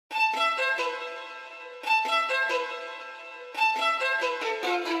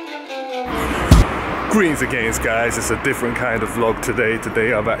Greetings again, guys. It's a different kind of vlog today.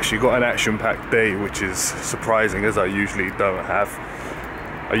 Today I've actually got an action-packed day, which is surprising as I usually don't have.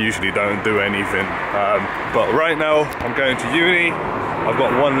 I usually don't do anything. But right now I'm going to uni. I've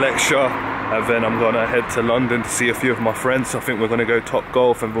got one lecture and then I'm gonna head to London to see a few of my friends. I think we're gonna go Top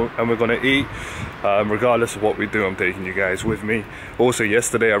Golf and we're gonna eat. Regardless of what we do, I'm taking you guys with me. Also,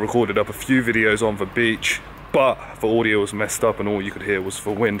 yesterday I recorded up a few videos on the beach, but the audio was messed up and all you could hear was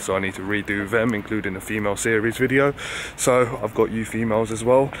the wind, so I need to redo them, including the female series video. So I've got you females as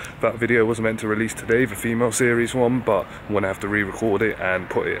well. That video was meant to release today, the female series one, but I'm gonna have to re-record it and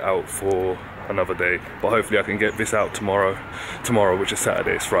put it out for another day. But hopefully I can get this out tomorrow, which is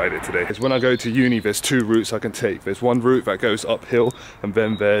Saturday. It's Friday today. When I go to uni, there's two routes I can take. There's one route that goes uphill, and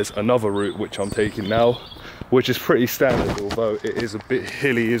then there's another route which I'm taking now, which is pretty standard, although it is a bit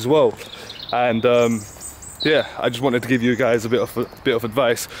hilly as well. And yeah, I just wanted to give you guys a bit of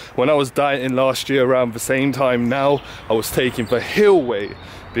advice. When I was dieting last year around the same time now, I was taking the hill way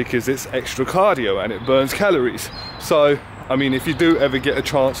because it's extra cardio and it burns calories. So, I mean, if you do ever get a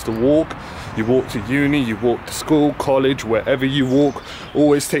chance to walk, you walk to uni, you walk to school, college, wherever you walk,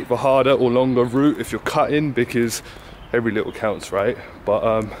 always take the harder or longer route if you're cutting, because every little counts, right?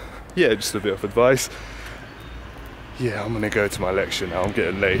 But yeah, just a bit of advice. Yeah, I'm gonna go to my lecture now. I'm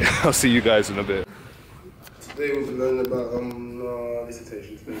getting late. I'll see you guys in a bit. Today we'll be learning about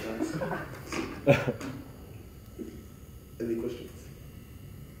dissertation today, guys. Any questions?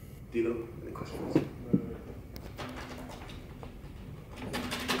 Dino, any questions?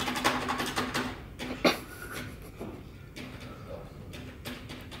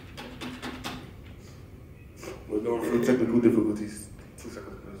 We're going through technical difficulties. 2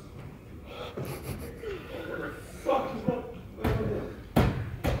 seconds, please.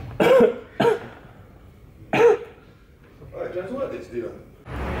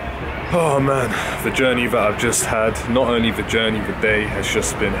 Oh man, the journey that I've just had, not only the journey, the day has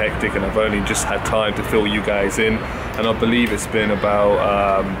just been hectic, and I've only just had time to fill you guys in, and I believe it's been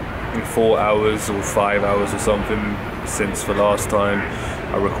about 4 hours or 5 hours or something since the last time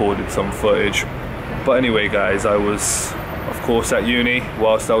I recorded some footage. But anyway guys, I was of course at uni.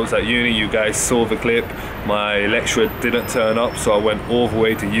 Whilst I was at uni, you guys saw the clip, my lecturer didn't turn up, so I went all the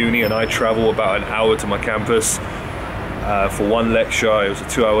way to uni and I travel about an hour to my campus for one lecture. It was a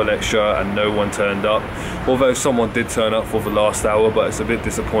 2-hour lecture and no one turned up, although someone did turn up for the last hour, but it's a bit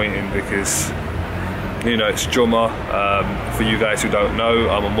disappointing because, you know, it's Jummah. For you guys who don't know,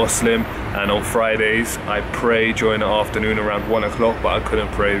 I'm a Muslim, and on Fridays I pray during the afternoon around 1 o'clock, but I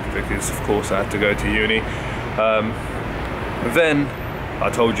couldn't pray because of course I had to go to uni. Then I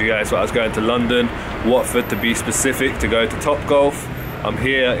told you guys that I was going to London, Watford to be specific, to go to Top Golf. I'm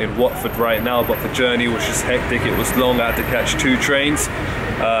here in Watford right now, but the journey was just hectic. It was long. I had to catch 2 trains.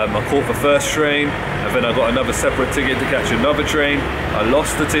 I caught the first train, and then I got another separate ticket to catch another train. I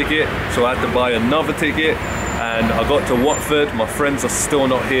lost the ticket, so I had to buy another ticket, and I got to Watford. My friends are still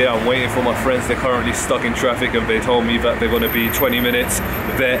not here. I'm waiting for my friends. They're currently stuck in traffic, and they told me that they're going to be 20 minutes.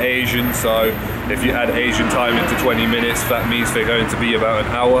 They're Asian, so if you add Asian time into 20 minutes, that means they're going to be about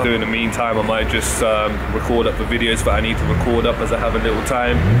an hour. In the meantime, I might just record up the videos that I need to record up as I have a little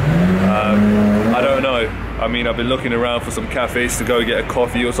time. I don't know. I mean, I've been looking around for some cafes to go get a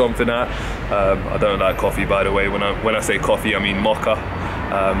coffee or something at. I don't like coffee, by the way. When I say coffee, I mean mocha.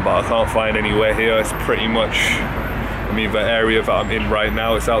 But I can't find anywhere here. It's pretty much, I mean, the area that I'm in right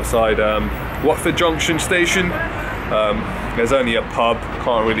now, it's outside Watford Junction Station. There's only a pub,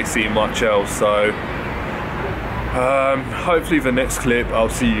 can't really see much else, so hopefully the next clip I'll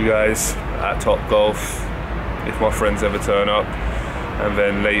see you guys at Top Golf if my friends ever turn up, and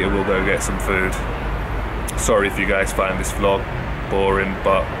then later we'll go get some food. Sorry if you guys find this vlog boring,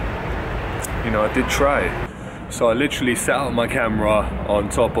 but you know, I did try. So I literally set up my camera on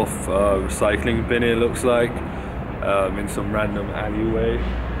top of a recycling bin, it looks like, in some random alleyway.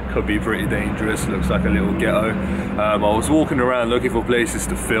 Could be pretty dangerous, looks like a little ghetto. I was walking around looking for places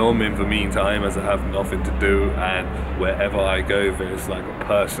to film in the meantime, as I have nothing to do, and wherever I go there's like a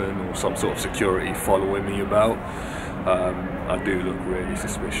person or some sort of security following me about. I do look really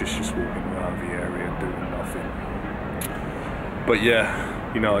suspicious just walking around the area doing nothing. But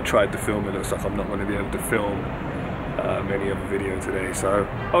yeah, you know, I tried to film. It looks like I'm not going to be able to film any other video today, so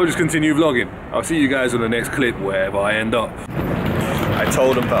I'll just continue vlogging. I'll see you guys on the next clip wherever I end up. I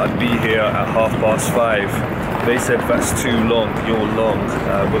told them that I'd be here at 5:30. They said that's too long, you're long.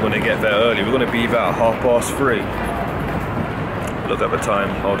 We're going to get there early. We're going to be there at 3:30. Look at the time,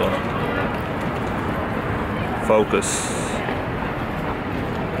 hold on. Focus.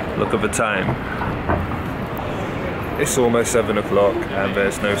 Look at the time. It's almost 7 o'clock and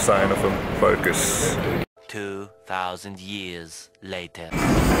there's no sign of a focus. 2,000 years later.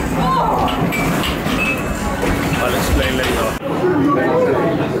 I'll explain later.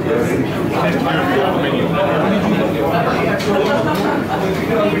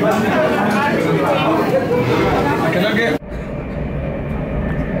 Can I get...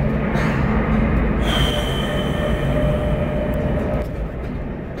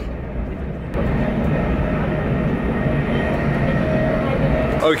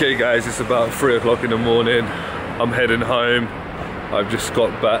 Okay guys, it's about 3 o'clock in the morning. I'm heading home. I've just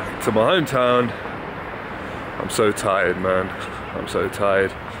got back to my hometown. I'm so tired, man. I'm so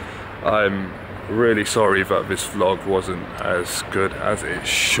tired. I'm really sorry that this vlog wasn't as good as it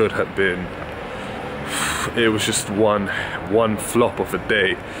should have been. It was just one flop of a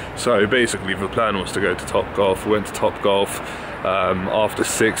day. So basically the plan was to go to Topgolf. We went to Topgolf. After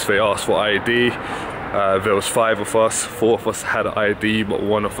 6 they asked for ID. There was 5 of us, 4 of us had ID, but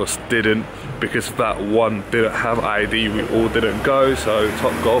 1 of us didn't. Because that one didn't have ID, we all didn't go, so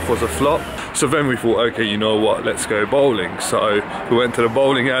Topgolf was a flop. So then we thought, okay, you know what, let's go bowling. So we went to the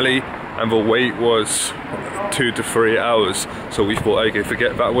bowling alley, and the wait was 2 to 3 hours. So we thought, okay,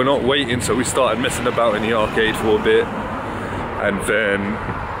 forget that, we're not waiting. So we started messing about in the arcade for a bit, and then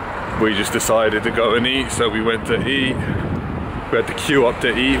we just decided to go and eat. So we went to eat. We had to queue up to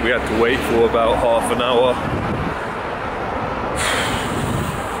eat. We had to wait for about half an hour.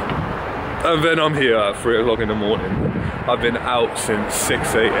 And then I'm here at 3 o'clock in the morning. I've been out since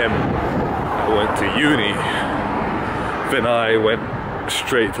 6 a.m. I went to uni. Then I went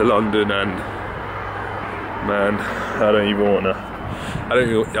straight to London, and man, I don't even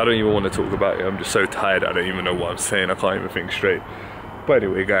want to talk about it. I'm just so tired. I don't even know what I'm saying. I can't even think straight. But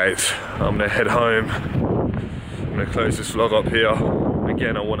anyway guys, I'm gonna head home. I'm gonna close this vlog up here.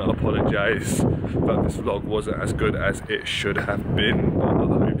 Again, I want to apologise that this vlog wasn't as good as it should have been, but I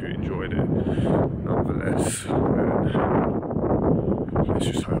hope you enjoyed it nonetheless. And let's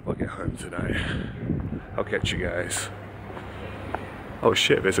just hope I get home today. I'll catch you guys. Oh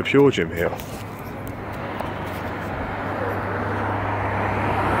shit, there's a Pure Gym here.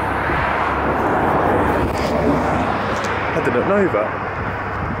 I didn't know that.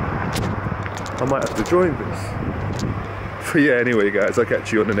 I might have to join this. But yeah, anyway guys, I'll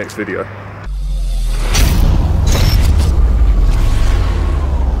catch you on the next video.